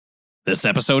This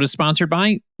episode is sponsored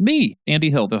by me, Andy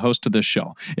Hill, the host of this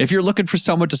show. If you're looking for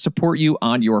someone to support you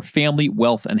on your family,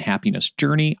 wealth, and happiness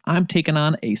journey, I'm taking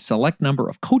on a select number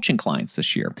of coaching clients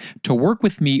this year to work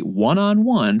with me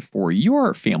one-on-one for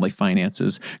your family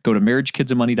finances. Go to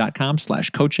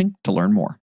marriagekidsandmoney.com/coaching to learn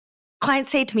more.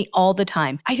 Clients say to me all the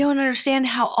time, I don't understand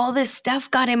how all this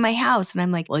stuff got in my house. And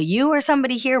I'm like, well, you or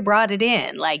somebody here brought it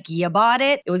in. Like, you bought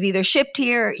it. It was either shipped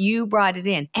here, you brought it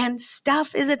in. And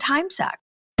stuff is a time suck.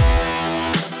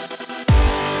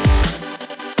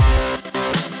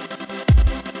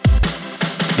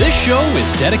 This show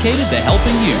is dedicated to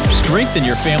helping you strengthen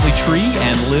your family tree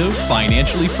and live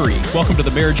financially free. Welcome to the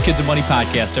Marriage, Kids, and Money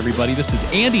podcast, everybody. This is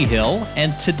Andy Hill,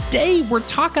 and today we're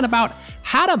talking about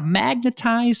how to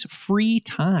magnetize free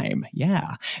time.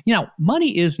 Yeah. You know,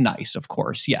 money is nice, of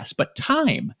course, yes, but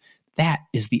time, that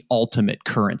is the ultimate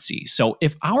currency. So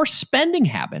if our spending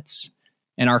habits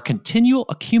and our continual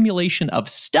accumulation of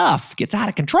stuff gets out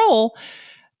of control,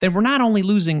 then we're not only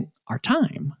losing our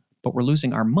time, but we're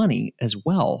losing our money as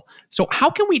well. So how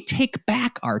can we take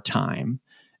back our time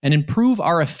and improve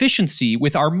our efficiency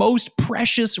with our most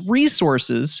precious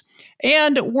resources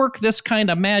and work this kind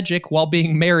of magic while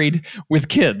being married with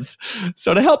kids?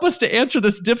 So to help us to answer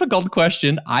this difficult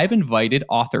question, I've invited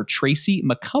author Tracy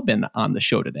McCubbin on the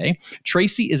show today.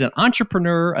 Tracy is an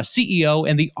entrepreneur, a CEO,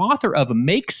 and the author of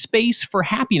Make Space for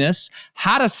Happiness: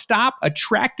 How to Stop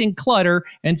Attracting Clutter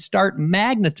and Start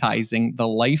Magnetizing the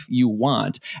Life You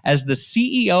Want. As the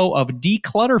CEO of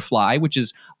Declutterfly, which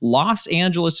is Los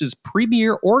Angeles'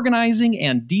 premier organizing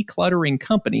and decluttering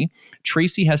company,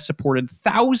 Tracy has supported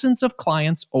thousands of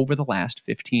clients over the last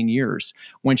 15 years.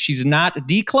 When she's not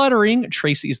decluttering,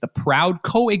 Tracy is the proud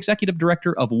co-executive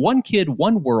director of One Kid,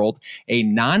 One World, a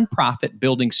nonprofit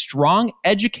building strong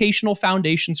educational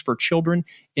foundations for children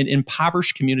in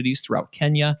impoverished communities throughout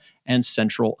Kenya and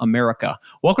Central America.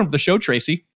 Welcome to the show,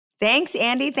 Tracy. Thanks,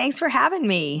 Andy. Thanks for having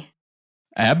me.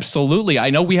 Absolutely. I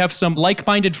know we have some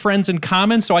like-minded friends in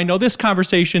common, so I know this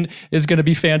conversation is going to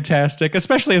be fantastic,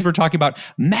 especially as we're talking about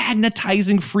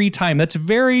magnetizing free time. That's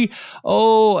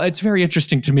it's very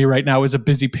interesting to me right now as a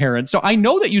busy parent. So I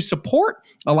know that you support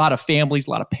a lot of families,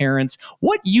 a lot of parents.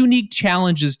 What unique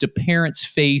challenges do parents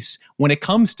face when it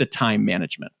comes to time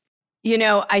management? You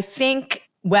know, I think,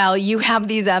 well, you have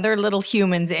these other little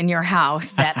humans in your house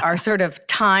that are sort of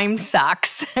time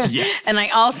sucks. Yes. And I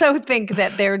also think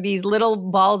that they're these little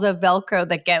balls of Velcro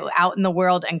that go out in the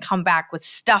world and come back with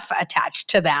stuff attached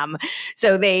to them.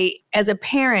 So they, as a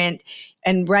parent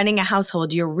and running a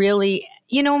household, you're really,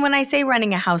 you know, when I say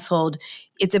running a household,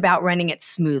 it's about running it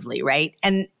smoothly, right?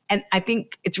 And I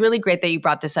think it's really great that you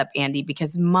brought this up, Andy,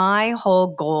 because my whole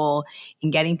goal in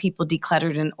getting people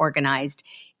decluttered and organized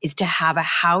is to have a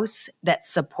house that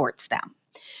supports them.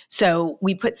 So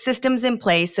we put systems in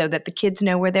place so that the kids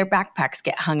know where their backpacks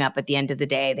get hung up at the end of the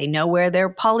day. They know where their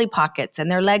Polly Pockets and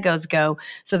their Legos go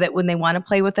so that when they want to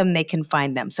play with them, they can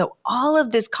find them. So all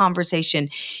of this conversation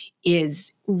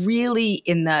is really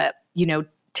in the,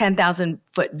 10,000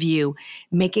 foot view,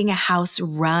 making a house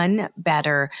run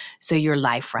better so your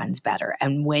life runs better.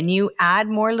 And when you add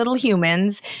more little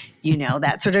humans,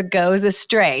 that sort of goes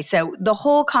astray. So the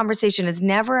whole conversation is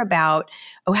never about,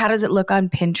 oh, how does it look on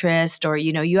Pinterest? Or,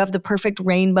 you have the perfect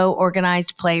rainbow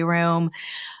organized playroom.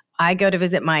 I go to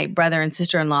visit my brother and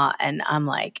sister-in-law and I'm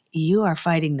like, you are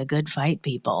fighting the good fight,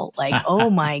 people. Like,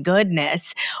 oh my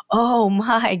goodness. Oh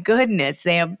my goodness.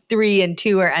 They have 3 and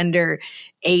 2 are under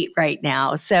 8 right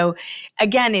now. So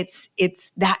again, it's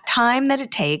that time that it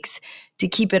takes to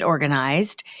keep it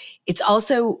organized. It's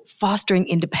also fostering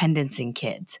independence in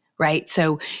kids, right?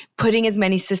 So putting as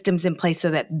many systems in place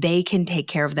so that they can take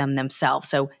care of them themselves.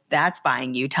 So that's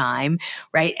buying you time,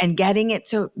 right? And getting it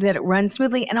so that it runs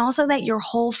smoothly. And also that your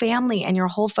whole family and your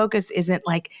whole focus isn't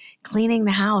like cleaning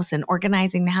the house and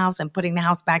organizing the house and putting the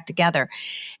house back together.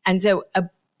 And so a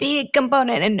big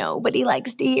component, and nobody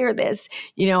likes to hear this,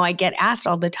 I get asked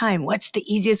all the time, what's the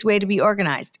easiest way to be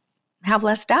organized? Have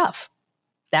less stuff.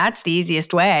 That's the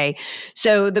easiest way.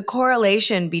 So the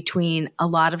correlation between a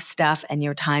lot of stuff and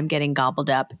your time getting gobbled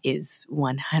up is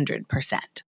 100%.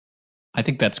 I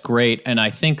think that's great. And I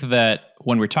think that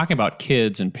when we're talking about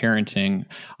kids and parenting,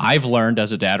 I've learned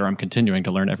as a dad, or I'm continuing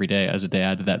to learn every day as a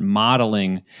dad, that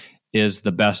modeling is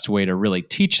the best way to really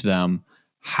teach them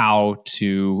how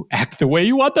to act the way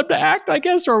you want them to act, I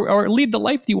guess, or lead the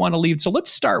life that you want to lead. So let's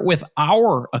start with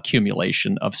our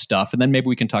accumulation of stuff, and then maybe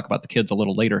we can talk about the kids a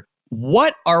little later.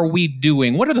 What are we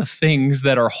doing? What are the things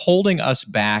that are holding us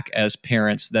back as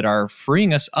parents that are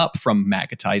freeing us up from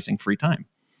magnetizing free time?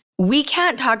 We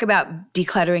can't talk about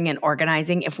decluttering and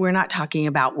organizing if we're not talking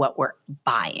about what we're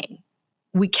buying.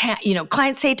 we can't,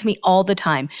 clients say to me all the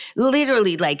time,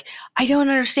 literally, like, I don't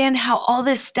understand how all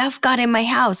this stuff got in my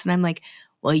house. And I'm like,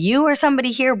 well, you or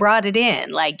somebody here brought it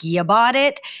in. Like, you bought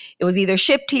it. It was either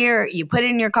shipped here, you put it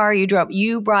in your car,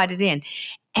 you brought it in.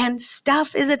 And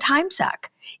stuff is a time suck.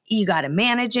 You got to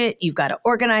manage it. You've got to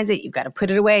organize it. You've got to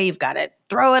put it away. You've got to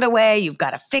throw it away. You've got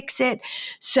to fix it.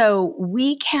 So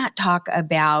we can't talk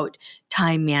about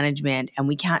time management and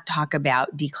we can't talk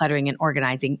about decluttering and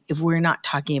organizing if we're not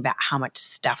talking about how much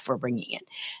stuff we're bringing in.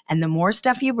 And the more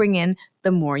stuff you bring in,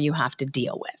 the more you have to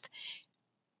deal with.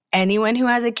 Anyone who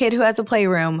has a kid who has a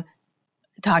playroom,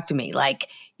 talk to me. Like,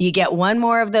 you get one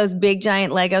more of those big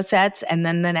giant Lego sets, and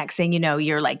then the next thing you know,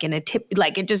 you're like in a tip,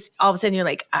 like it just all of a sudden you're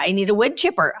like, I need a wood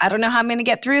chipper. I don't know how I'm going to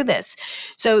get through this.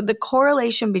 So the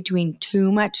correlation between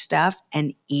too much stuff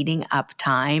and eating up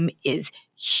time is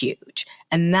huge.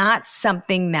 And that's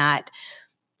something that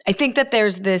I think that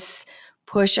there's this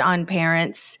push on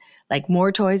parents, like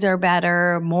more toys are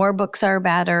better, more books are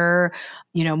better,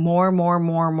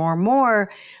 more.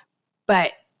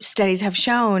 But studies have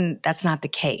shown that's not the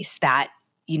case. That,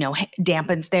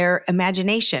 dampens their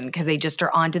imagination because they just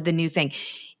are onto the new thing.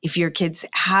 If your kids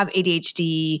have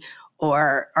ADHD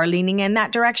or are leaning in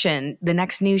that direction, the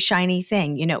next new shiny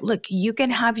thing, look, you can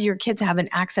have your kids have an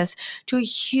access to a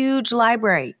huge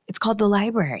library. It's called the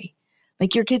library.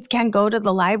 Like, your kids can go to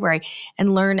the library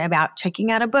and learn about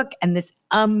checking out a book and this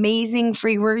amazing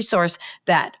free resource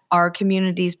that our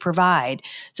communities provide.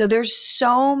 So there's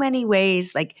so many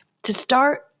ways, like, to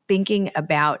start thinking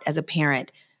about as a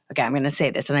parent. Okay, I'm going to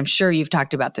say this, and I'm sure you've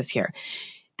talked about this here.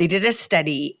 They did a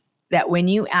study that when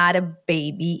you add a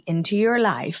baby into your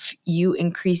life, you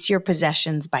increase your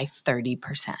possessions by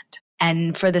 30%.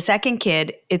 And for the second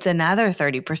kid, it's another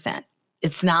 30%.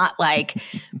 It's not like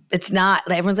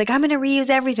everyone's like, I'm going to reuse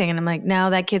everything. And I'm like, no,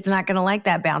 that kid's not going to like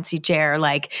that bouncy chair.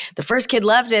 Like, the first kid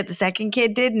loved it. The second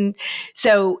kid didn't.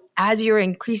 So as you're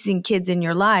increasing kids in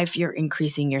your life, you're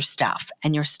increasing your stuff,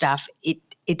 and your stuff,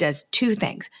 it does two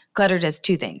things. Clutter does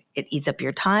two things. It eats up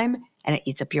your time and it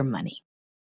eats up your money.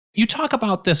 You talk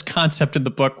about this concept in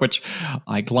the book, which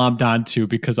I glommed onto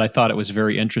because I thought it was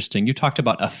very interesting. You talked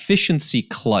about efficiency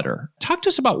clutter. Talk to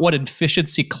us about what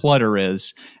efficiency clutter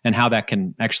is and how that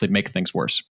can actually make things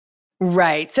worse.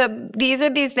 Right. So these are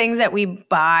these things that we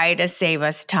buy to save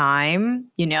us time,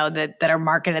 that are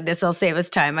marketed. This will save us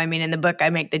time. I mean, in the book, I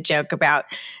make the joke about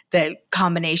the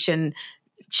combination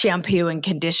shampoo and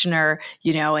conditioner,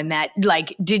 and that,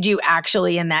 like, did you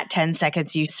actually in that 10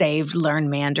 seconds you saved learn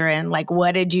Mandarin? Like,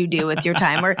 what did you do with your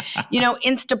time? Or,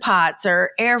 Instapots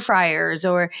or air fryers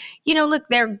or, look,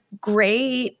 they're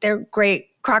great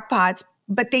crock pots,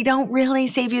 but they don't really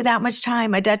save you that much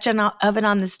time. A Dutch oven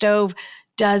on the stove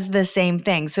does the same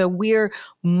thing. So we're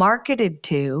marketed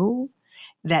to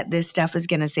that this stuff is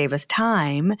going to save us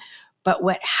time. But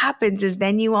what happens is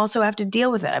then you also have to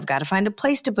deal with it. I've got to find a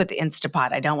place to put the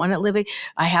Instapot. I don't want it living.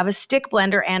 I have a stick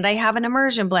blender and I have an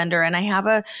immersion blender and I have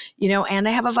a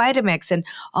Vitamix. And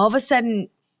all of a sudden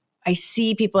I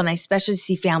see people, and I especially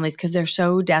see families because they're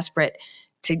so desperate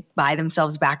to buy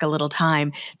themselves back a little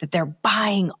time, that they're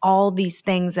buying all these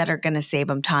things that are going to save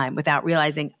them time without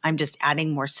realizing I'm just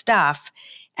adding more stuff.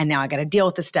 And now I got to deal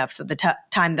with the stuff. So the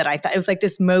time that I thought, it was like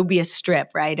this Mobius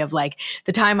strip, right? Of like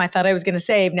the time I thought I was going to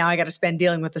save, now I got to spend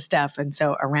dealing with the stuff. And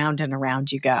so around and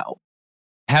around you go.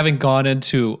 Having gone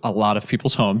into a lot of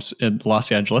people's homes in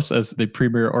Los Angeles as the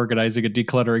premier organizing and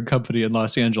decluttering company in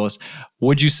Los Angeles,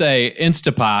 would you say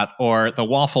Instapot or the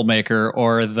waffle maker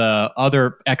or the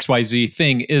other XYZ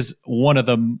thing is one of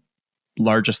the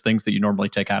largest things that you normally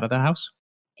take out of the house?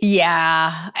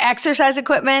 Yeah. Exercise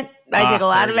equipment. I take a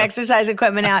lot of exercise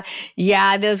equipment out.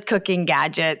 Yeah. Those cooking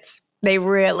gadgets, they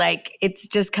really it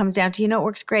just comes down to, it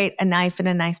works great. A knife and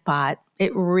a nice pot.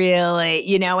 It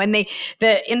really, and the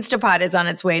Instapot is on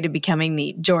its way to becoming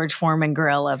the George Foreman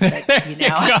grill of the,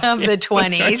 of the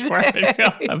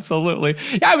 20s. Absolutely.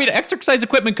 Yeah, I mean, exercise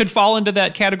equipment could fall into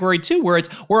that category too,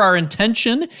 where our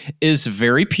intention is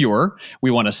very pure.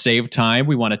 We want to save time.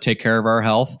 We want to take care of our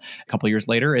health. A couple of years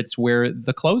later, it's where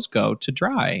the clothes go to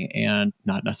dry and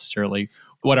not necessarily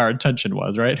what our intention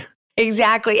was, right?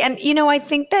 Exactly. And, I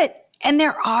think that, and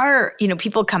there are,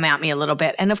 people come at me a little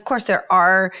bit. And of course, there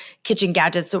are kitchen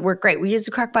gadgets that work great. We use the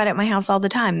crock pot at my house all the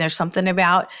time. There's something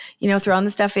about, throwing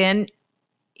the stuff in.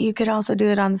 You could also do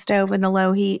it on the stove in a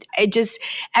low heat. Literally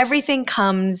everything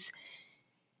comes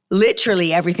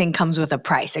with a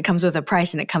price. It comes with a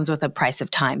price, and it comes with a price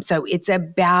of time. So it's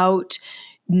about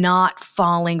not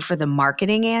falling for the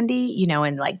marketing, Andy,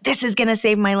 and like, this is going to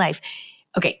save my life.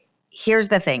 Okay, here's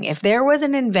the thing. If there was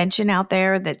an invention out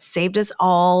there that saved us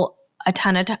all a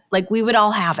ton of like we would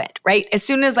all have it, right? As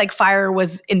soon as like fire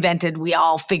was invented, we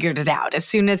all figured it out. As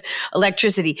soon as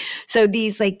electricity. So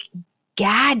these like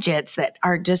gadgets that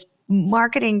are just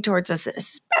marketing towards us,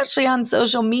 especially on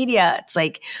social media, it's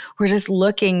like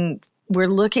we're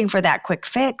looking for that quick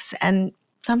fix. And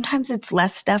sometimes it's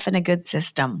less stuff in a good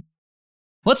system.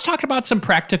 Let's talk about some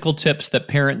practical tips that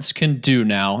parents can do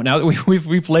now. Now that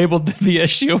we've labeled the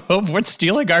issue of what's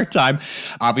stealing our time,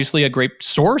 obviously a great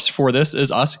source for this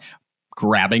is us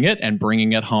grabbing it and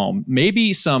bringing it home.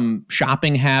 Maybe some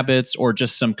shopping habits or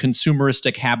just some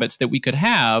consumeristic habits that we could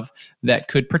have that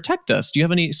could protect us. Do you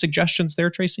have any suggestions there,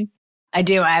 Tracy? I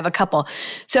do. I have a couple.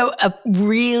 So a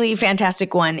really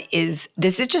fantastic one is,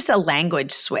 this is just a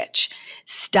language switch.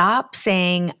 Stop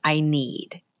saying I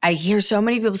need. I hear so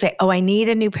many people say, oh, I need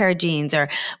a new pair of jeans, or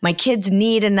my kids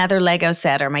need another Lego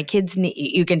set, or my kids need,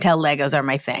 you can tell Legos are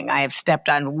my thing. I have stepped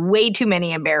on way too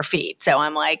many in bare feet. So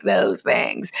I'm like, those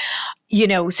things,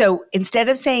 so instead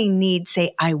of saying need,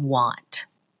 say I want.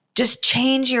 Just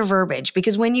change your verbiage,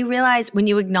 because when you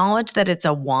acknowledge that it's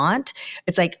a want,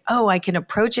 it's like, oh, I can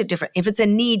approach it different. If it's a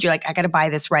need, you're like, I got to buy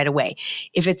this right away.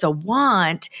 If it's a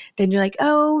want, then you're like,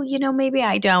 oh, maybe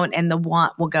I don't. And the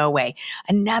want will go away.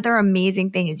 Another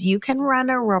amazing thing is you can run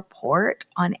a report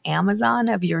on Amazon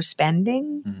of your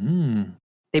spending. Mm-hmm.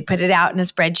 They put it out in a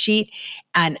spreadsheet.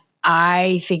 And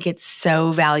I think it's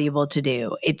so valuable to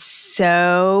do. It's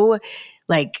so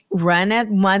like run a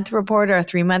month report or a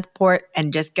 3-month report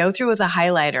and just go through with a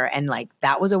highlighter and like,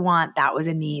 that was a want, that was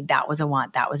a need, that was a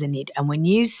want, that was a need. And when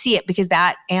you see it, because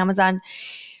that Amazon,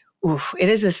 it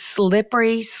is a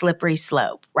slippery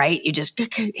slope, right? You just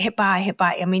hit buy.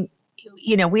 I mean,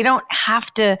 we don't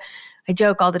have to, I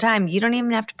joke all the time, you don't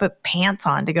even have to put pants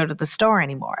on to go to the store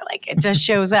anymore. Like it just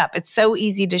shows up. It's so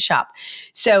easy to shop.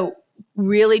 So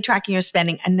really tracking your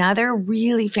spending. Another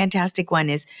really fantastic one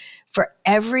is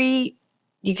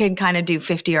you can kind of do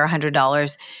 $50 or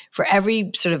 $100 for every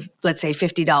sort of, let's say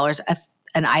 $50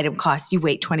 an item costs, you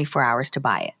wait 24 hours to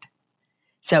buy it.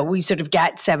 So we sort of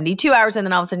get 72 hours and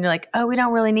then all of a sudden you're like, oh, we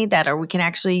don't really need that. Or we can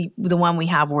actually, the one we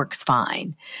have works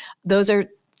fine. Those are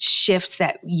shifts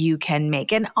that you can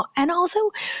make. And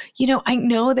also, I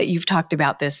know that you've talked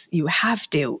about this. You have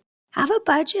to have a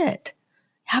budget.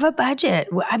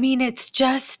 I mean,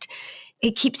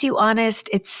 it keeps you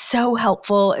honest. It's so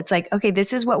helpful. It's like, okay,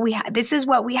 this is what we have. This is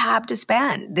what we have to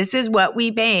spend. This is what we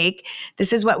make.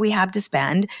 This is what we have to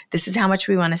spend. This is how much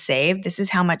we want to save. This is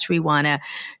how much we want to,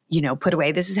 put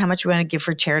away. This is how much we want to give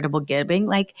for charitable giving.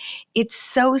 Like, it's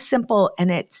so simple. And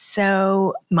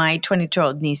my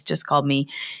 22-year-old niece just called me.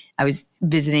 I was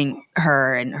visiting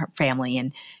her and her family,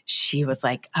 and she was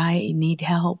like, I need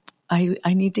help.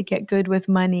 I need to get good with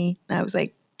money. And I was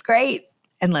like, great.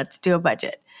 And let's do a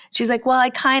budget. She's like, well,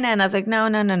 I kind of, and I was like, no.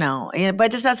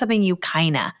 Budget's not something you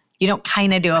don't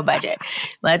kind of do a budget.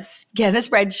 Let's get a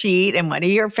spreadsheet and what are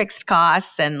your fixed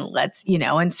costs, and let's,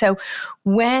 and so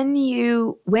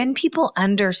when people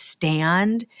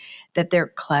understand that their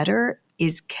clutter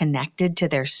is connected to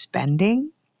their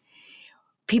spending,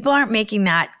 people aren't making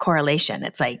that correlation.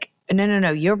 It's like,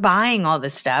 no, you're buying all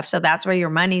this stuff. So that's where your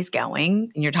money's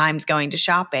going and your time's going to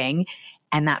shopping.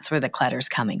 And that's where the clutter's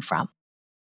coming from.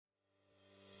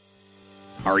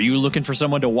 Are you looking for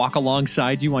someone to walk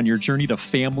alongside you on your journey to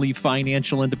family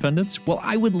financial independence? Well,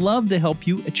 I would love to help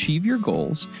you achieve your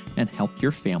goals and help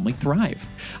your family thrive.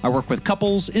 I work with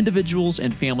couples, individuals,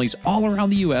 and families all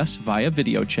around the U.S. via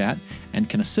video chat and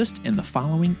can assist in the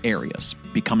following areas: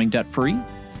 becoming debt-free,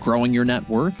 growing your net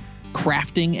worth,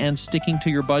 crafting and sticking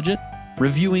to your budget,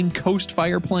 reviewing Coast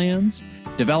Fire plans,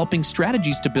 developing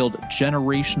strategies to build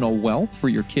generational wealth for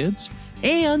your kids,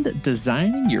 and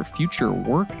designing your future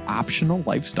work optional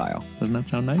lifestyle. Doesn't that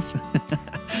sound nice?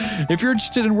 If you're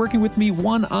interested in working with me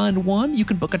one-on-one, you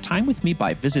can book a time with me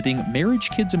by visiting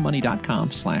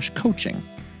marriagekidsandmoney.com/coaching.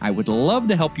 I would love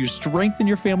to help you strengthen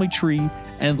your family tree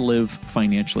and live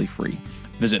financially free.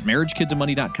 Visit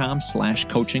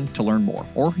marriagekidsandmoney.com/coaching to learn more,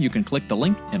 or you can click the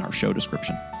link in our show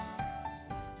description.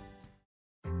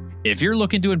 If you're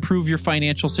looking to improve your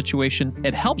financial situation,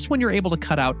 it helps when you're able to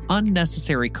cut out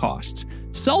unnecessary costs.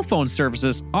 Cell phone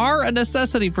services are a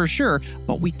necessity for sure,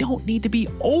 but we don't need to be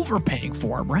overpaying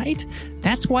for them, right?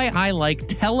 That's why I like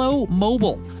Tello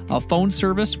Mobile, a phone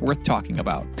service worth talking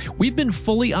about. We've been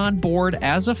fully on board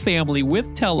as a family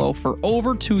with Tello for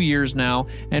over 2 years now,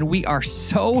 and we are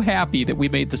so happy that we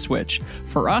made the switch.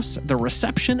 For us, the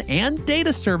reception and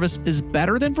data service is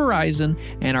better than Verizon,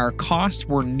 and our costs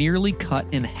were nearly cut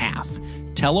in half.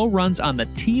 Tello runs on the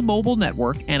T-Mobile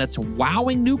network, and it's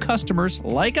wowing new customers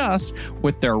like us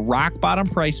with their rock-bottom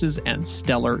prices and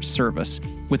stellar service.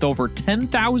 With over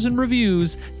 10,000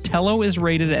 reviews, Tello is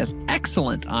rated as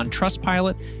excellent on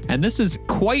Trustpilot, and this is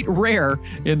quite rare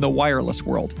in the wireless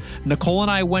world. Nicole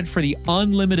and I went for the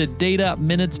unlimited data,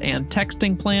 minutes, and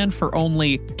texting plan for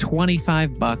only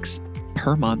 $25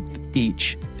 per month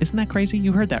each. Isn't that crazy?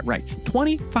 You heard that right.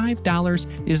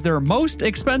 $25 is their most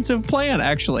expensive plan,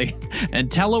 actually.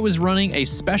 And Tello is running a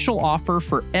special offer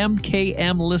for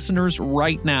MKM listeners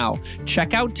right now.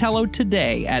 Check out Tello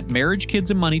today at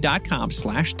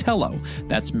marriagekidsandmoney.com/Tello.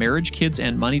 That's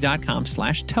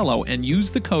marriagekidsandmoney.com/Tello, and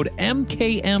use the code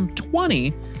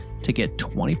MKM20 to get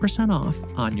 20% off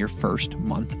on your first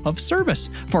month of service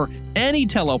for any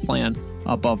Tello plan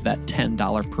above that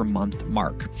 $10 per month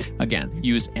mark. Again,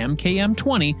 use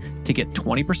MKM20 to get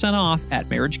 20% off at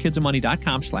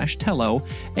marriagekidsandmoney.com/Tello,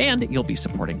 and you'll be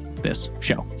supporting this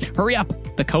show. Hurry up.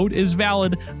 The code is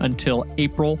valid until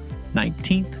April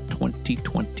 19th,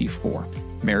 2024.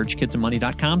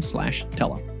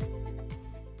 marriagekidsandmoney.com/Tello.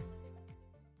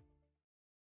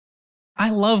 I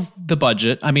love the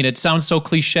budget. I mean, it sounds so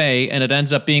cliche, and it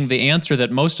ends up being the answer that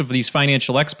most of these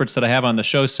financial experts that I have on the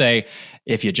show say,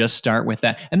 if you just start with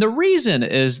that. And the reason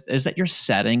is that you're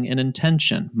setting an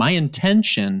intention. My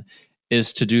intention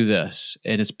is to do this.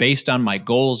 It is based on my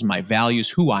goals, my values,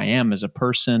 who I am as a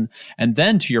person. And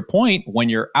then to your point, when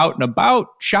you're out and about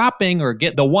shopping or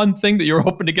get the one thing that you're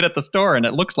hoping to get at the store and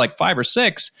it looks like 5 or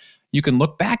 6, you can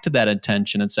look back to that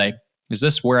intention and say, is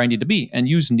this where I need to be? And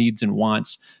use needs and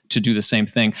wants to do the same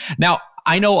thing. Now,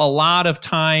 I know a lot of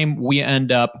time we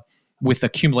end up with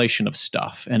accumulation of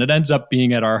stuff, and it ends up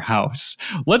being at our house.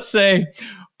 Let's say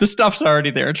the stuff's already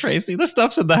there, Tracy. The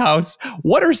stuff's in the house.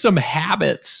 What are some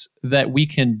habits that we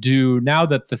can do now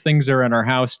that the things are in our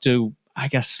house to, I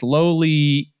guess,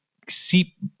 slowly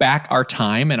seep back our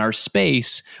time and our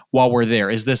space while we're there?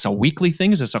 Is this a weekly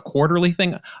thing? Is this a quarterly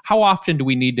thing? How often do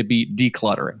we need to be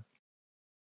decluttering?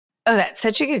 Oh, that's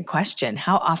such a good question.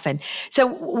 How often? So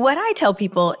what I tell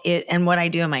people and what I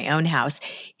do in my own house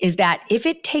is that if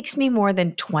it takes me more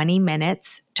than 20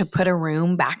 minutes to put a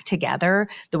room back together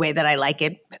the way that I like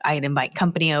it, I'd invite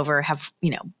company over, have,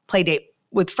 play date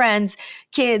with friends,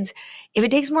 kids. If it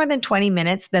takes more than 20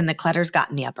 minutes, then the clutter's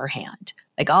gotten the upper hand.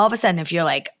 Like all of a sudden, if you're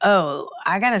like, oh,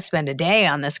 I got to spend a day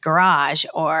on this garage,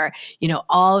 or,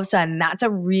 all of a sudden, that's a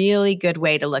really good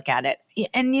way to look at it.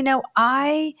 And,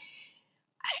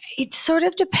 it sort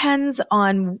of depends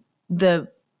on the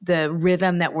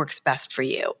rhythm that works best for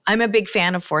you. I'm a big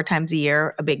fan of 4 times a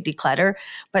year, a big declutter,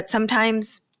 but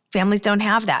sometimes families don't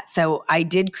have that. So I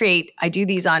do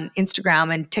these on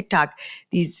Instagram and TikTok,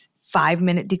 these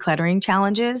 5-minute decluttering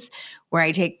challenges where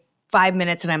I take 5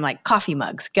 minutes and I'm like, coffee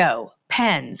mugs, go.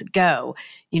 Pens, go.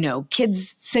 Kids'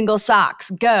 single socks,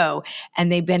 go.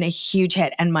 And they've been a huge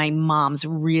hit. And my moms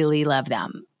really love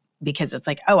them, because it's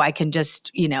like, oh, I can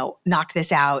just, knock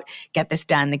this out, get this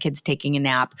done. The kid's taking a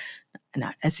nap.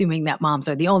 Not assuming that moms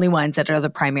are the only ones that are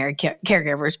the primary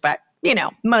caregivers, but,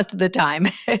 most of the time.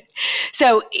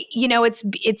 So,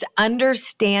 it's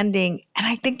understanding, and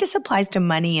I think this applies to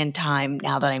money and time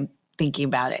now that I'm thinking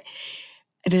about it.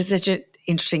 It is such an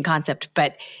interesting concept,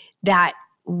 but that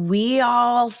we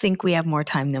all think we have more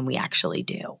time than we actually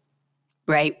do.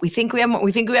 Right? We think we have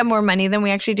more money than we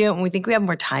actually do, and we think we have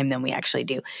more time than we actually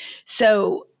do.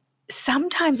 So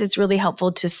sometimes it's really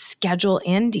helpful to schedule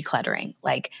in decluttering.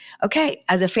 Like, okay,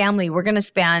 as a family, we're going to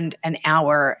spend an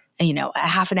hour, a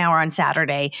half an hour on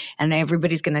Saturday, and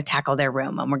everybody's going to tackle their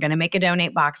room, and we're going to make a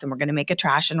donate box, and we're going to make a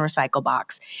trash and recycle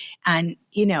box. And,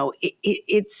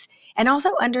 it's, and also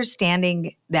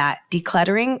understanding that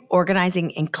decluttering,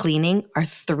 organizing, and cleaning are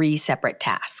 3 separate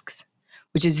tasks,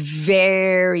 which is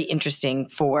very interesting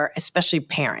for especially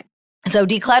parents. So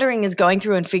decluttering is going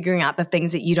through and figuring out the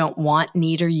things that you don't want,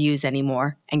 need, or use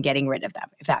anymore and getting rid of them.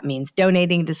 If that means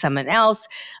donating to someone else,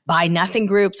 buy nothing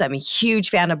groups. I'm a huge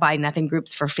fan of buy nothing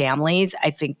groups for families.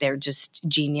 I think they're just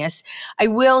genius. I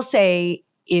will say,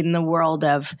 in the world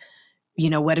of,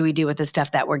 what do we do with the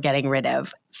stuff that we're getting rid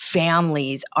of?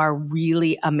 Families are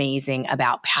really amazing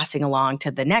about passing along to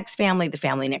the next family, the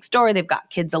family next door. They've got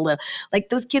kids like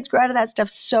those kids grow out of that stuff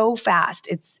so fast.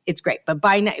 It's great. But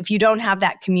if you don't have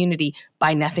that community,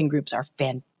 buy nothing groups are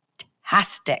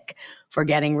fantastic for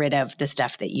getting rid of the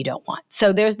stuff that you don't want.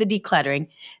 So there's the decluttering.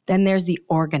 Then there's the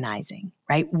organizing,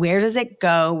 right? Where does it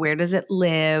go? Where does it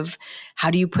live?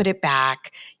 How do you put it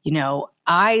back?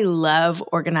 I love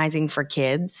organizing for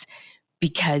kids,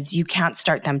 because you can't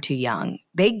start them too young.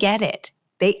 They get it.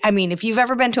 If you've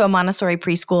ever been to a Montessori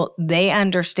preschool, they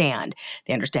understand.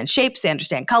 They understand shapes, they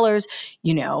understand colors,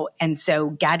 and so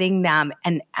getting them.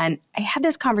 And I had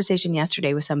this conversation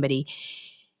yesterday with somebody,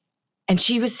 and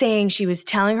she was saying she was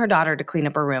telling her daughter to clean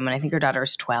up her room. And I think her daughter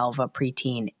is 12, a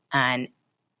preteen. And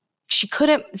she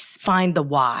couldn't find the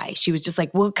why. She was just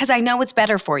like, well, because I know it's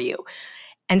better for you.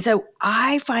 And so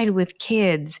I find with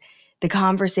kids, the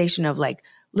conversation of like,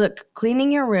 look,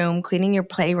 cleaning your room, cleaning your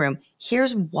playroom,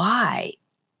 here's why.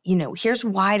 Here's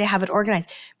why to have it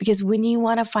organized. Because when you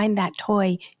want to find that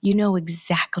toy, you know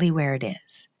exactly where it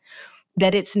is.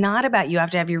 That it's not about you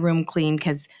have to have your room clean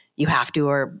because you have to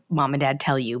or mom and dad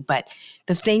tell you, but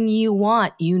the thing you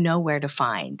want, you know where to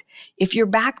find. If your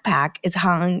backpack is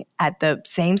hung at the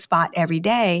same spot every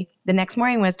day, the next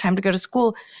morning when it's time to go to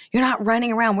school, you're not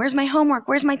running around. Where's my homework?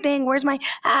 Where's my thing? Where's my,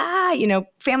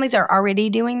 families are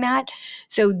already doing that.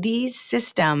 So these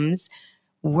systems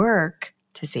work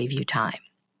to save you time.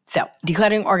 So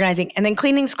decluttering, organizing, and then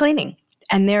cleaning's cleaning.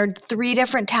 And there are 3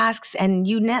 different tasks, and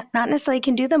you not necessarily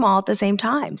can do them all at the same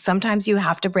time. Sometimes you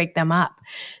have to break them up.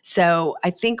 So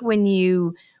I think when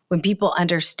people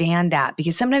understand that,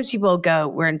 because sometimes people go,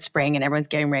 we're in spring and everyone's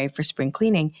getting ready for spring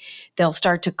cleaning, they'll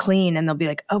start to clean and they'll be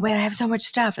like, oh, wait, I have so much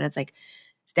stuff. And it's like,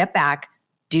 step back,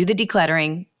 do the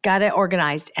decluttering, got it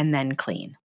organized, and then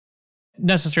clean.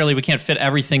 Necessarily, we can't fit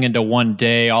everything into one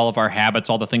day, all of our habits,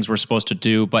 all the things we're supposed to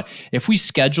do. But if we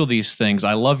schedule these things,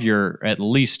 I love your at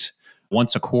least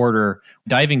once a quarter,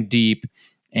 diving deep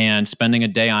and spending a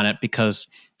day on it, because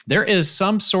there is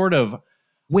some sort of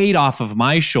weight off of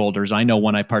my shoulders. I know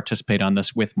when I participate on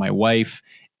this with my wife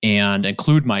and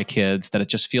include my kids, that it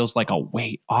just feels like a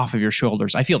weight off of your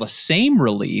shoulders. I feel the same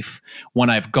relief when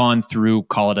I've gone through,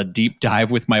 call it a deep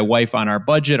dive with my wife on our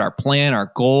budget, our plan,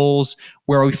 our goals,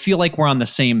 where we feel like we're on the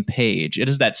same page. It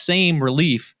is that same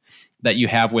relief that you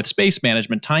have with space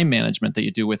management, time management, that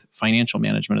you do with financial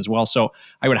management as well. So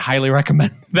I would highly recommend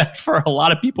that for a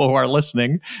lot of people who are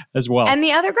listening as well. And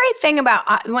the other great thing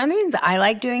about, one of the reasons I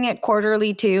like doing it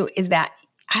quarterly too, is that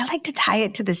I like to tie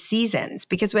it to the seasons,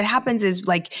 because what happens is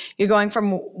like you're going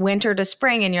from winter to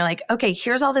spring and you're like, okay,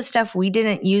 here's all the stuff we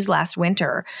didn't use last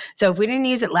winter. So if we didn't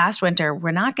use it last winter,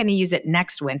 we're not going to use it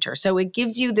next winter. So it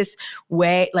gives you this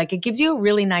way, like it gives you a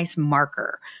really nice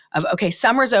marker of, okay,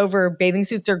 summer's over, bathing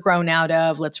suits are grown out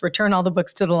of, let's return all the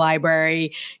books to the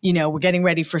library, we're getting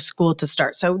ready for school to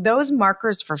start. So those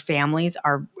markers for families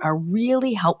are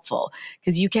really helpful,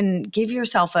 because you can give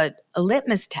yourself a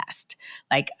litmus test.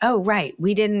 Like, oh, right,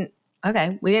 we didn't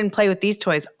play with these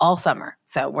toys all summer,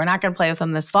 so we're not going to play with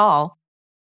them this fall.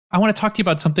 I want to talk to you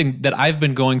about something that I've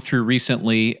been going through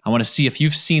recently. I want to see if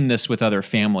you've seen this with other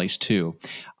families too.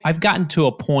 I've gotten to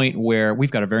a point where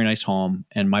we've got a very nice home,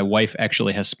 and my wife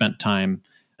actually has spent time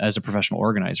as a professional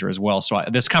organizer as well. So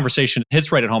this conversation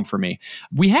hits right at home for me.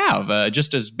 We have,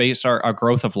 just as based our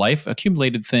growth of life,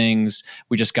 accumulated things.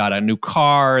 We just got a new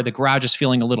car. The garage is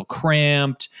feeling a little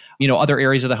cramped. Other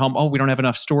areas of the home, we don't have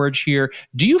enough storage here.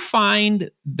 Do you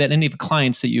find that any of the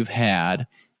clients that you've had,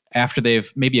 after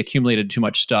they've maybe accumulated too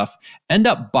much stuff, end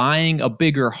up buying a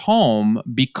bigger home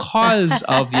because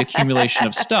of the accumulation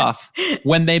of stuff,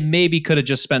 when they maybe could have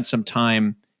just spent some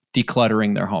time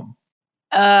decluttering their home?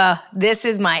 This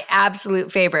is my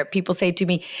absolute favorite. People say to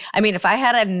me, if I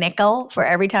had a nickel for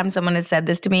every time someone has said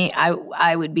this to me,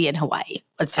 I would be in Hawaii.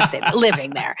 Let's just say that,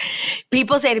 living there.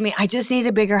 People say to me, I just need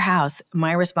a bigger house.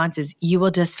 My response is, you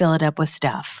will just fill it up with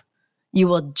stuff. You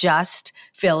will just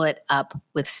fill it up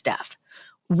with stuff.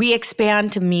 We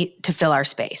expand to fill our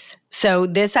space. So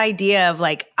this idea of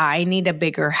like, I need a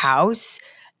bigger house,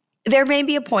 there may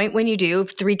be a point when you do,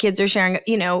 if 3 kids are sharing,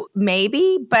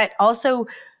 maybe, but also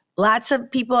lots of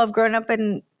people have grown up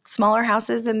in smaller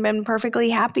houses and been perfectly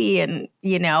happy. And,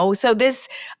 so this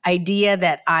idea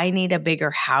that I need a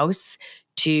bigger house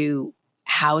to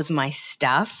house my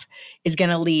stuff is going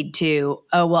to lead to,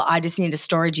 I just need a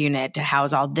storage unit to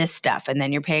house all this stuff. And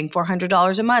then you're paying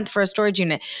 $400 a month for a storage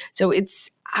unit. So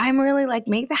I'm really like,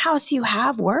 make the house you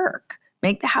have work.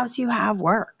 Make the house you have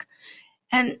work.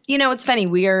 And, it's funny.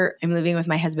 I'm living with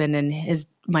my husband and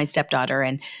my stepdaughter,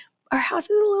 and our house is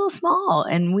a little small.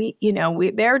 And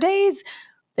there are days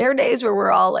where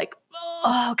we're all like,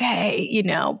 okay,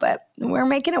 but we're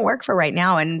making it work for right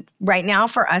now. And right now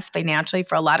for us financially,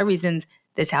 for a lot of reasons,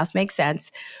 this house makes sense.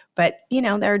 But,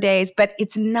 there are days, but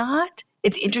it's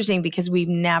interesting because we've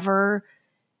never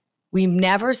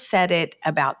said it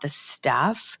about the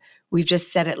stuff. We've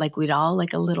just said it like we'd all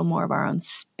like a little more of our own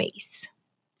space.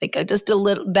 Like just a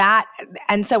little that.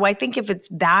 And so I think if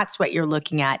that's what you're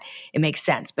looking at, it makes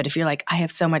sense. But if you're like, I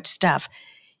have so much stuff,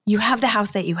 you have the house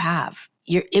that you have.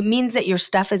 it means that your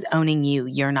stuff is owning you.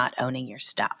 You're not owning your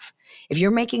stuff. If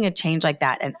you're making a change like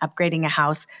that and upgrading a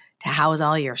house to house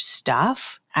all your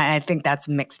stuff, I think that's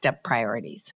mixed up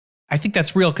priorities. I think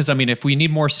that's real because, if we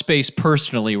need more space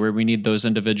personally where we need those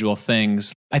individual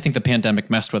things, I think the pandemic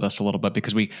messed with us a little bit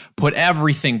because we put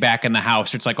everything back in the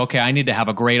house. It's like, okay, I need to have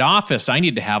a great office. I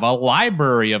need to have a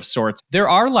library of sorts. There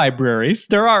are libraries,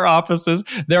 there are offices,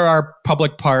 there are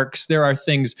public parks, there are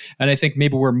things. And I think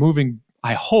maybe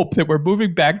I hope that we're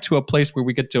moving back to a place where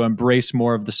we get to embrace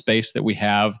more of the space that we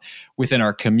have within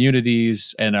our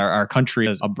communities and our country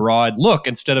as a broad look,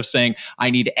 instead of saying,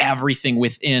 I need everything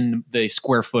within the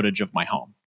square footage of my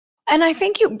home. And I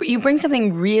think you bring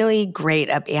something really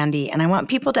great up, Andy. And I want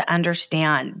people to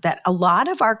understand that a lot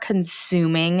of our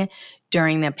consuming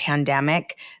during the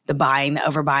pandemic, the buying, the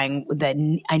overbuying,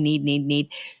 the I need,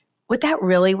 what that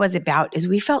really was about is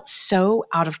we felt so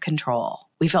out of control.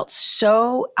 We felt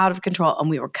so out of control and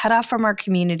we were cut off from our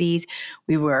communities.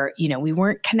 We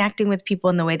weren't connecting with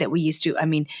people in the way that we used to.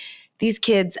 These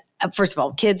kids, first of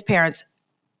all, kids, parents,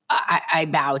 I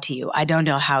bow to you. I don't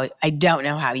know how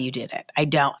you did it. I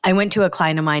don't. I went to a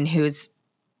client of mine who's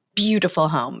beautiful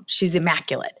home. She's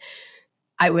immaculate.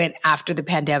 I went after the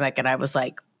pandemic and I was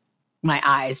like, my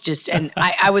eyes just, and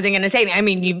I wasn't going to say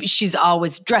anything. She's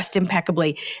always dressed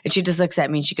impeccably. And she just looks at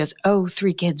me and she goes, oh,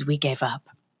 3 kids, we gave up.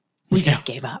 We just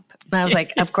gave up. And I was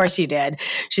like, of course you did.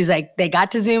 She's like, they got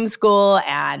to Zoom school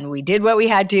and we did what we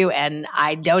had to, and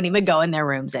I don't even go in their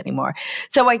rooms anymore.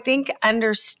 So I think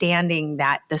understanding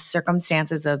that the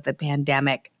circumstances of the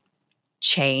pandemic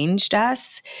changed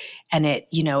us, and it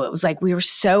was like we were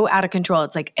so out of control.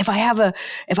 It's like if I have a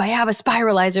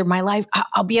spiralizer, my life,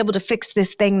 I'll be able to fix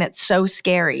this thing that's so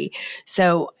scary.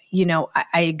 So,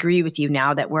 I agree with you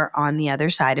now that we're on the other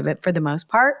side of it for the most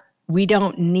part.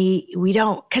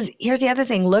 Because here's the other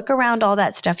thing. Look around all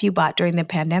that stuff you bought during the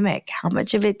pandemic. How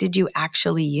much of it did you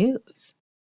actually use?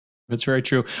 That's very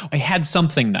true. I had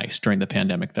something nice during the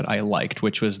pandemic that I liked,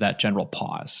 which was that general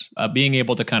pause, being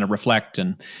able to kind of reflect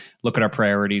and look at our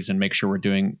priorities and make sure we're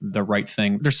doing the right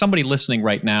thing. There's somebody listening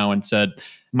right now and said,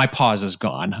 my pause is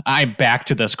gone. I'm back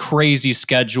to this crazy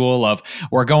schedule of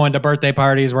we're going to birthday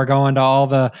parties, we're going to all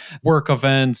the work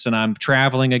events, and I'm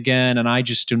traveling again, and I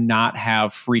just do not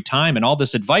have free time. And all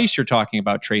this advice you're talking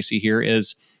about, Tracy, here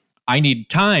is I need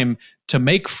time to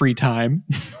make free time.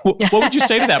 What would you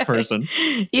say to that person?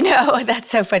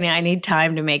 That's so funny. I need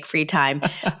time to make free time.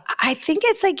 I think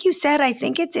it's like you said, I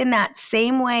think it's in that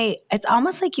same way. It's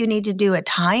almost like you need to do a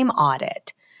time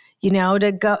audit,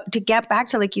 to get back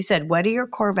to, like you said, what are your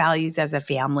core values as a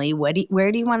family? Where do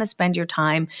you want to spend your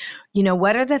time?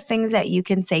 What are the things that you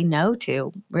can say no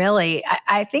to? Really,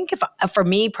 I think for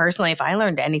me personally, if I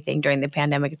learned anything during the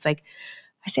pandemic, it's like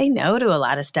I say no to a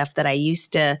lot of stuff that I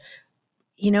used to,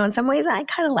 in some ways I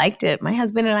kind of liked it. My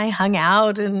husband and I hung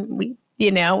out and we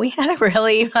had a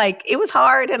really, it was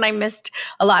hard and I missed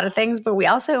a lot of things, but we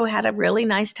also had a really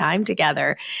nice time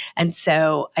together. And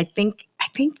so I think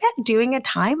that doing a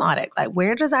time audit, like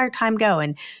where does our time go?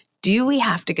 And do we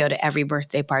have to go to every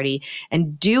birthday party?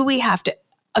 And do we have to,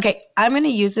 okay, I'm going to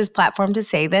use this platform to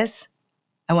say this.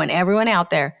 I want everyone out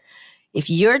there. If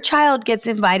your child gets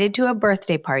invited to a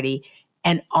birthday party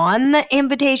and on the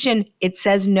invitation, it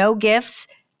says no gifts,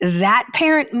 that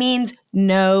parent means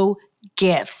no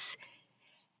gifts.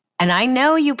 And I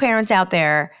know you parents out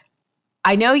there,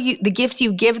 I know the gifts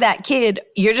you give that kid,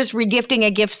 you're just regifting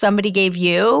a gift somebody gave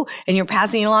you and you're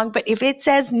passing it along. But if it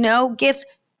says no gifts,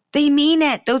 they mean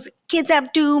it. Those kids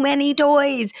have too many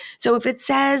toys. So if it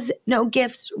says no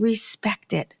gifts,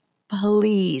 respect it,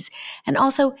 please. And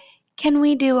also, can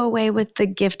we do away with the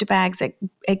gift bags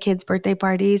at kids' birthday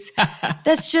parties?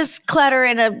 That's just clutter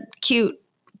in a cute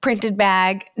printed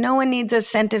bag. No one needs a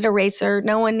scented eraser.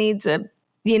 No one needs a,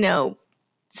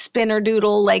 spinner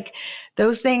doodle. Like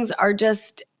those things are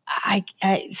just,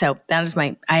 so that is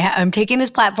I'm taking this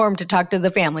platform to talk to the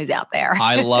families out there.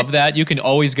 I love that. You can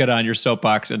always get on your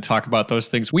soapbox and talk about those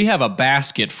things. We have a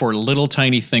basket for little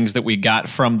tiny things that we got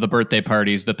from the birthday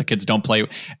parties that the kids don't play.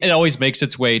 It always makes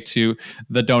its way to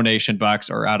the donation box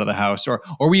or out of the house, or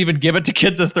we even give it to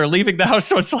kids as they're leaving the house.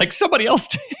 So it's like somebody else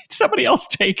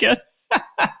take it,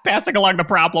 passing along the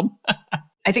problem.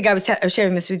 I think I was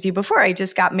sharing this with you before. I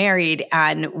just got married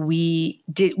and we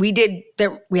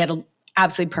had an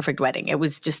absolutely perfect wedding. It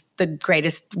was just the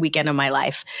greatest weekend of my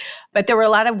life. But there were a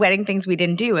lot of wedding things we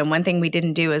didn't do. And one thing we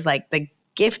didn't do is like the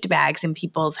gift bags in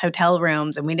people's hotel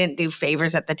rooms, and we didn't do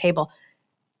favors at the table.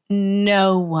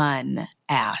 No one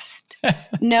asked.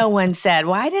 No one said,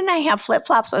 why didn't I have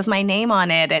flip-flops with my name on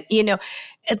it? And,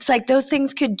 it's like those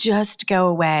things could just go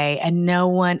away. And no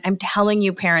one, I'm telling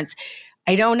you, parents,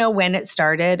 I don't know when it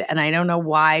started, and I don't know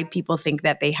why people think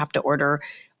that they have to order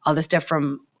all the stuff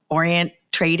from Orient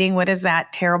Trading. What is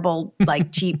that terrible,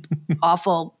 like cheap,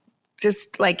 awful,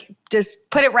 just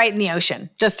put it right in the ocean.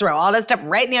 Just throw all this stuff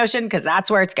right in the ocean because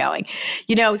that's where it's going.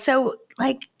 So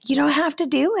like you don't have to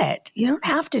do it. You don't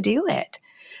have to do it.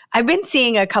 I've been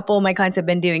seeing a couple of my clients have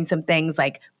been doing some things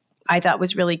like I thought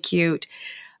was really cute.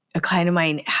 A client of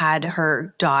mine had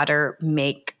her daughter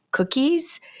make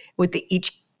cookies with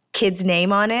each kid's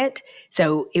name on it.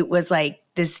 So it was like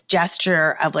this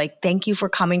gesture of like, thank you for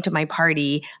coming to my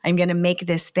party. I'm going to make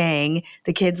this thing.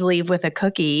 The kids leave with a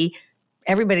cookie.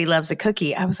 Everybody loves a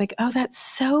cookie. I was like, oh, that's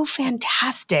so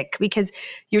fantastic because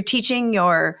you're teaching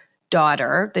your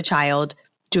daughter, the child,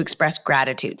 to express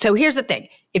gratitude. So here's the thing.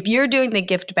 If you're doing the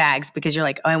gift bags because you're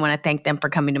like, oh, I want to thank them for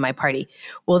coming to my party.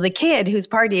 Well, the kid whose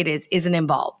party it is isn't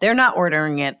involved. They're not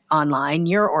ordering it online.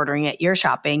 You're ordering it. You're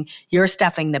shopping. You're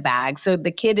stuffing the bag. So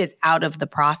the kid is out of the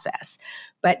process.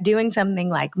 But doing something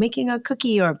like making a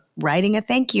cookie or writing a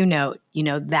thank you note,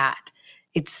 that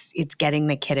it's getting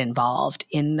the kid involved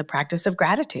in the practice of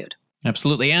gratitude.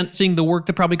 Absolutely. And seeing the work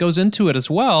that probably goes into it as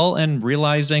well and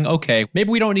realizing, okay,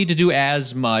 maybe we don't need to do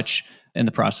as much in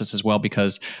the process as well,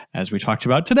 because as we talked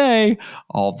about today,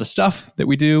 all of the stuff that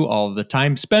we do, all of the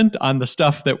time spent on the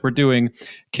stuff that we're doing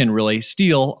can really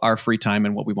steal our free time.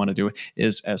 And what we want to do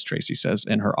is, as Tracy says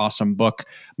in her awesome book,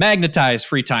 magnetize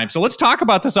free time. So let's talk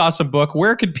about this awesome book.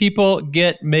 Where can people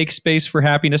Make Space for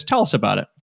Happiness? Tell us about it.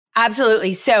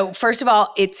 Absolutely. So first of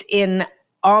all, it's in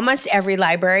almost every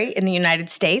library in the United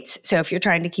States. So if you're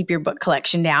trying to keep your book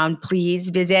collection down, please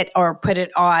visit or put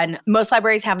it on. Most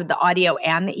libraries have the audio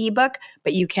and the ebook,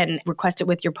 but you can request it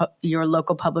with your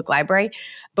local public library.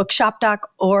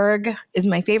 Bookshop.org is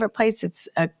my favorite place. It's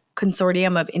a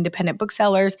consortium of independent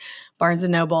booksellers, Barnes &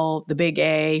 Noble, the Big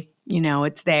A,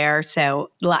 it's there. So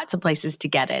lots of places to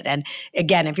get it. And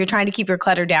again, if you're trying to keep your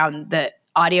clutter down, the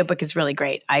audiobook is really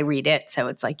great. I read it. So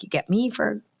it's like you get me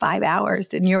for 5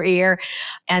 hours in your ear.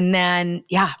 And then,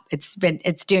 it's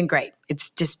doing great. It's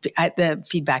just, the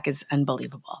feedback is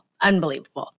unbelievable.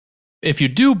 Unbelievable. If you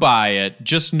do buy it,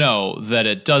 just know that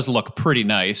it does look pretty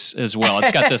nice as well.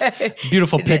 It's got this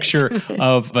beautiful picture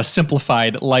of a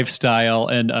simplified lifestyle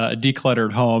and a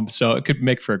decluttered home. So it could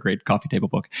make for a great coffee table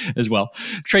book as well.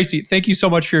 Tracy, thank you so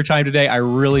much for your time today. I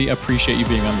really appreciate you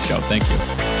being on the show. Thank you.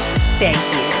 Thank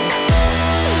you.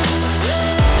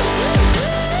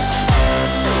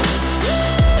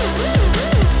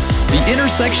 The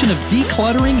intersection of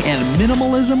decluttering and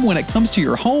minimalism when it comes to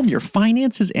your home, your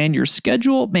finances, and your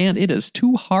schedule, man, it is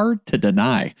too hard to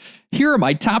deny. Here are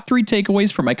my top 3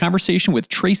 takeaways from my conversation with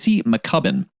Tracy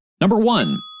McCubbin. Number 1,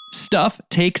 stuff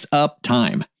takes up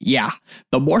time. Yeah,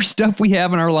 the more stuff we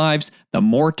have in our lives, the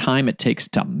more time it takes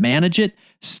to manage it,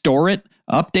 store it,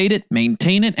 update it,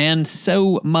 maintain it, and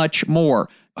so much more.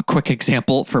 A quick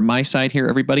example from my side here,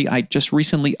 everybody. I just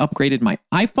recently upgraded my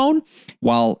iPhone.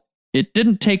 While it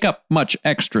didn't take up much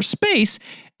extra space,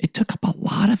 it took up a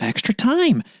lot of extra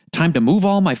time. Time to move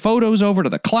all my photos over to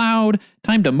the cloud,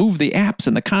 time to move the apps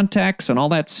and the contacts and all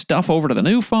that stuff over to the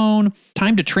new phone,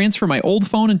 time to transfer my old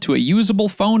phone into a usable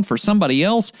phone for somebody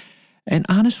else. And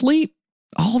honestly,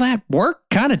 all that work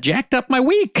kind of jacked up my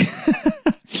week.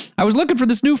 I was looking for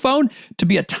this new phone to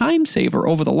be a time saver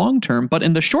over the long term, but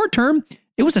in the short term,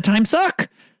 it was a time suck.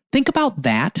 Think about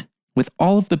that with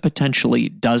all of the potentially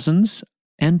dozens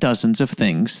and dozens of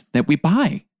things that we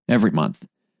buy every month.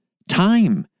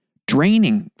 Time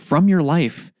draining from your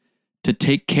life to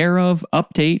take care of,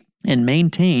 update, and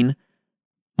maintain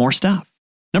more stuff.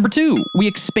 Number 2, we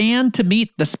expand to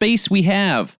meet the space we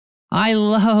have. I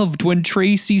loved when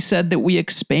Tracy said that we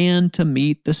expand to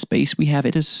meet the space we have.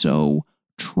 It is so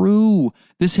true.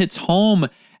 This hits home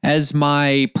as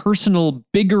my personal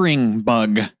biggering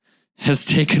bug has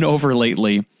taken over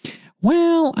lately.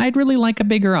 Well, I'd really like a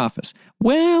bigger office.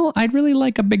 Well, I'd really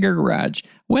like a bigger garage.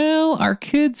 Well, our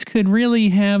kids could really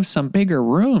have some bigger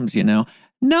rooms,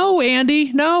 No,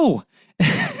 Andy, no.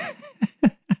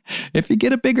 If you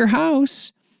get a bigger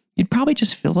house, you'd probably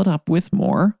just fill it up with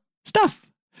more stuff.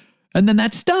 And then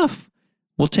that stuff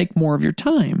will take more of your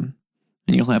time,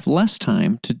 and you'll have less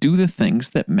time to do the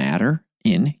things that matter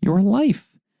in your life.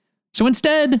 So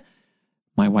instead,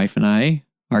 my wife and I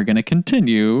are going to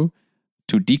continue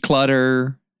to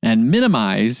declutter and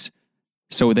minimize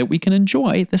so that we can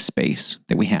enjoy the space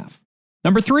that we have.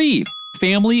 Number 3,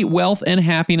 family, wealth, and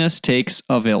happiness takes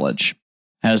a village.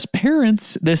 As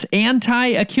parents, this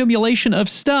anti-accumulation of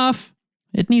stuff,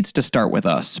 it needs to start with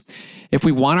us. If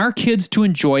we want our kids to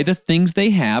enjoy the things they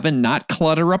have and not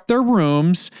clutter up their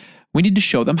rooms, we need to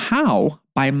show them how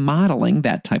by modeling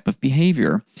that type of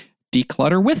behavior.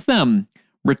 Declutter with them.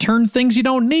 Return things you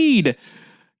don't need.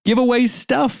 Give away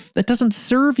stuff that doesn't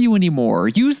serve you anymore.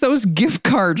 Use those gift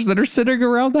cards that are sitting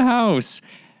around the house.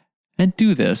 And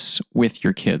do this with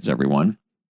your kids, everyone.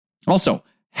 Also,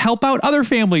 help out other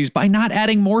families by not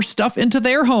adding more stuff into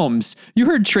their homes. You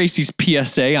heard Tracy's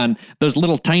PSA on those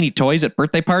little tiny toys at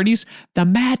birthday parties. The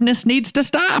madness needs to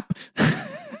stop.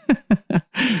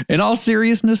 In all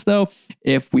seriousness, though,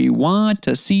 if we want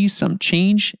to see some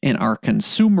change in our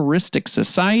consumeristic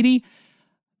society,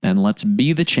 then let's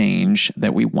be the change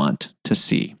that we want to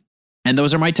see. And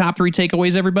those are my top 3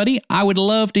 takeaways, everybody. I would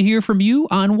love to hear from you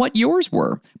on what yours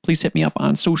were. Please hit me up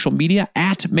on social media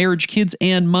at Marriage, Kids,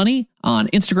 and Money on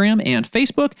Instagram and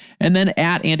Facebook, and then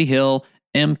at Andy Hill,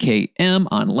 MKM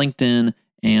on LinkedIn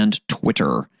and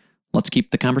Twitter. Let's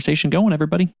keep the conversation going,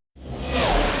 everybody.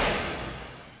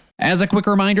 As a quick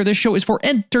reminder, this show is for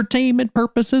entertainment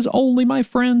purposes only, my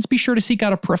friends. Be sure to seek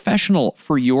out a professional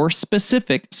for your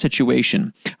specific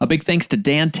situation. A big thanks to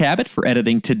Dan Tabbitt for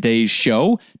editing today's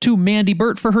show, to Mandy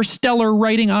Burt for her stellar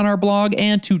writing on our blog,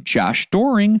 and to Josh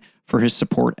Doring for his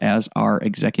support as our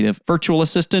executive virtual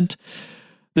assistant.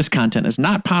 This content is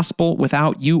not possible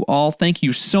without you all. Thank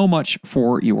you so much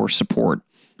for your support.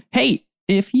 Hey,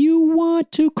 if you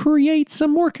want to create some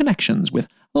more connections with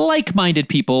like-minded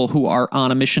people who are on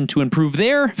a mission to improve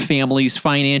their family's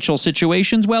financial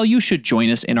situations, well, you should join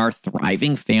us in our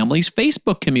Thriving Families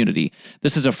Facebook community.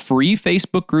 This is a free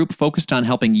Facebook group focused on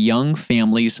helping young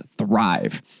families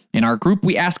thrive. In our group,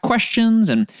 we ask questions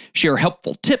and share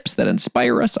helpful tips that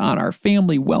inspire us on our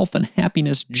family wealth and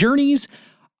happiness journeys.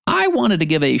 I wanted to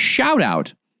give a shout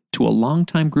out to a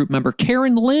longtime group member,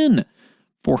 Karen Lynn,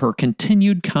 for her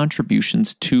continued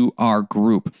contributions to our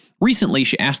group. Recently,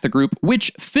 she asked the group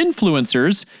which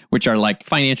finfluencers, which are like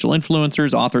financial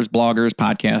influencers, authors, bloggers,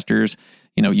 podcasters,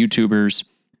 YouTubers,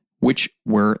 which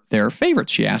were their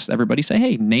favorites. She asked everybody, say,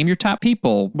 hey, name your top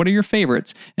people. What are your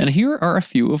favorites? And here are a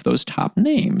few of those top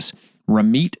names.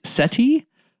 Ramit Sethi,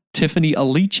 Tiffany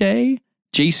Aliche,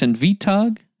 Jason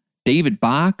Vitug, David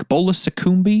Bach, Bola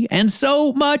Sukumbi, and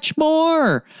so much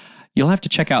more. You'll have to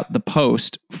check out the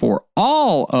post for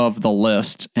all of the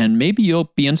lists, and maybe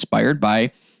you'll be inspired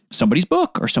by somebody's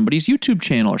book or somebody's YouTube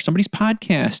channel or somebody's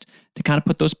podcast to kind of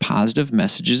put those positive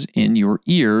messages in your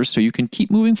ears so you can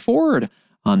keep moving forward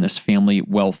on this family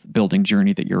wealth building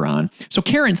journey that you're on. So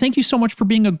Karen, thank you so much for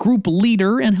being a group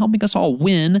leader and helping us all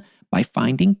win by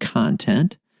finding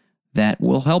content that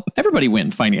will help everybody win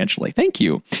financially. Thank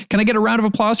you. Can I get a round of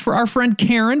applause for our friend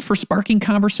Karen for sparking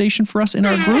conversation for us in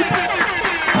our group?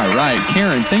 All right,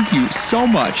 Karen, thank you so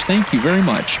much. Thank you very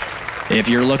much. If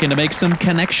you're looking to make some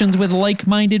connections with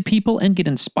like-minded people and get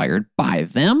inspired by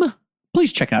them,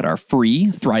 please check out our free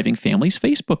Thriving Families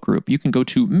Facebook group. You can go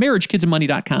to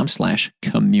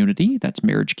marriagekidsandmoney.com/community. That's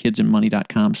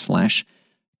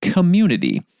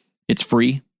marriagekidsandmoney.com/community. It's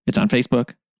free. It's on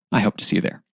Facebook. I hope to see you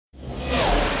there.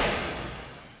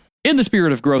 In the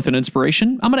spirit of growth and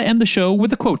inspiration, I'm going to end the show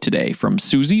with a quote today from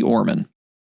Susie Orman.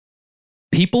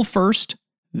 People first,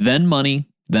 then money,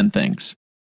 then things.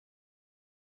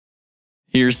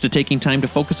 Here's to taking time to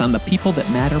focus on the people that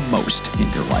matter most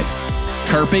in your life.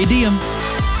 Carpe diem.